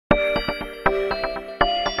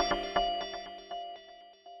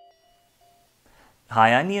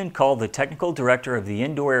Hi, I'm Ian Cull, the Technical Director of the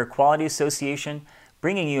Indoor Air Quality Association,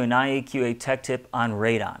 bringing you an IAQA tech tip on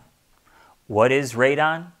radon. What is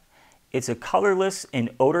radon? It's a colorless and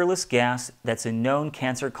odorless gas that's a known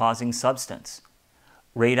cancer-causing substance.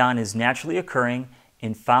 Radon is naturally occurring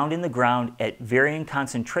and found in the ground at varying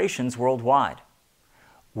concentrations worldwide.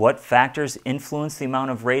 What factors influence the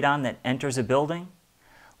amount of radon that enters a building?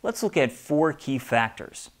 Let's look at 4 key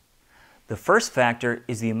factors. The first factor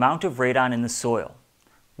is the amount of radon in the soil,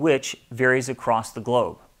 which varies across the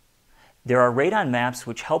globe. There are radon maps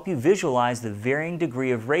which help you visualize the varying degree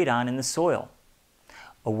of radon in the soil.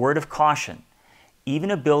 A word of caution: even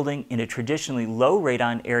a building in a traditionally low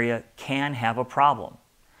radon area can have a problem.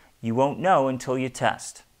 You won't know until you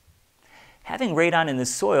test. Having radon in the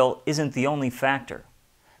soil isn't the only factor.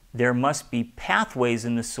 There must be pathways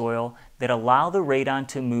in the soil that allow the radon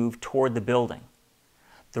to move toward the building.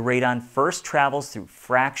 The radon first travels through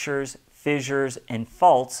fractures, fissures, and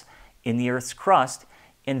faults in the Earth's crust,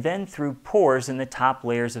 and then through pores in the top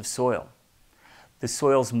layers of soil. The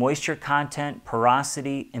soil's moisture content,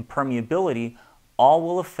 porosity, and permeability all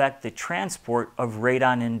will affect the transport of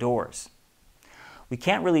radon indoors. We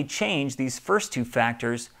can't really change these first 2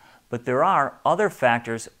 factors, but there are other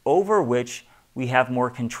factors over which we have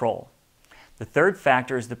more control. The third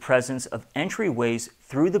factor is the presence of entryways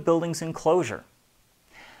through the building's enclosure.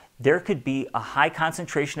 There could be a high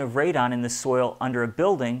concentration of radon in the soil under a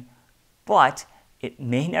building, but it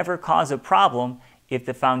may never cause a problem if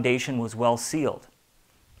the foundation was well sealed.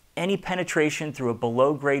 Any penetration through a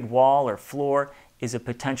below-grade wall or floor is a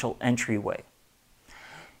potential entryway.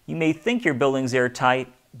 You may think your building's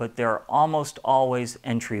airtight, but there are almost always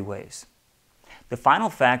entryways. The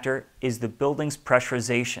final factor is the building's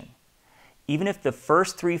pressurization. Even if the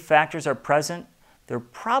first 3 factors are present, there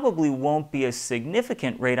probably won't be a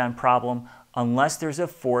significant radon problem unless there's a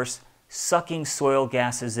force sucking soil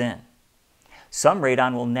gases in. Some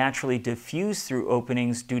radon will naturally diffuse through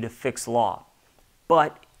openings due to Fick's law,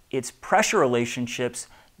 but it's pressure relationships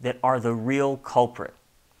that are the real culprit.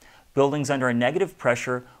 Buildings under a negative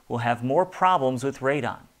pressure will have more problems with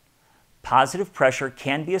radon. Positive pressure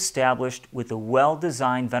can be established with a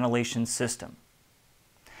well-designed ventilation system.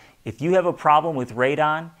 If you have a problem with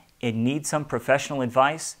radon and need some professional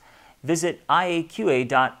advice, visit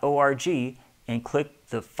IAQA.org and click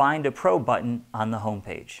the Find a Pro button on the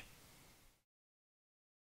homepage.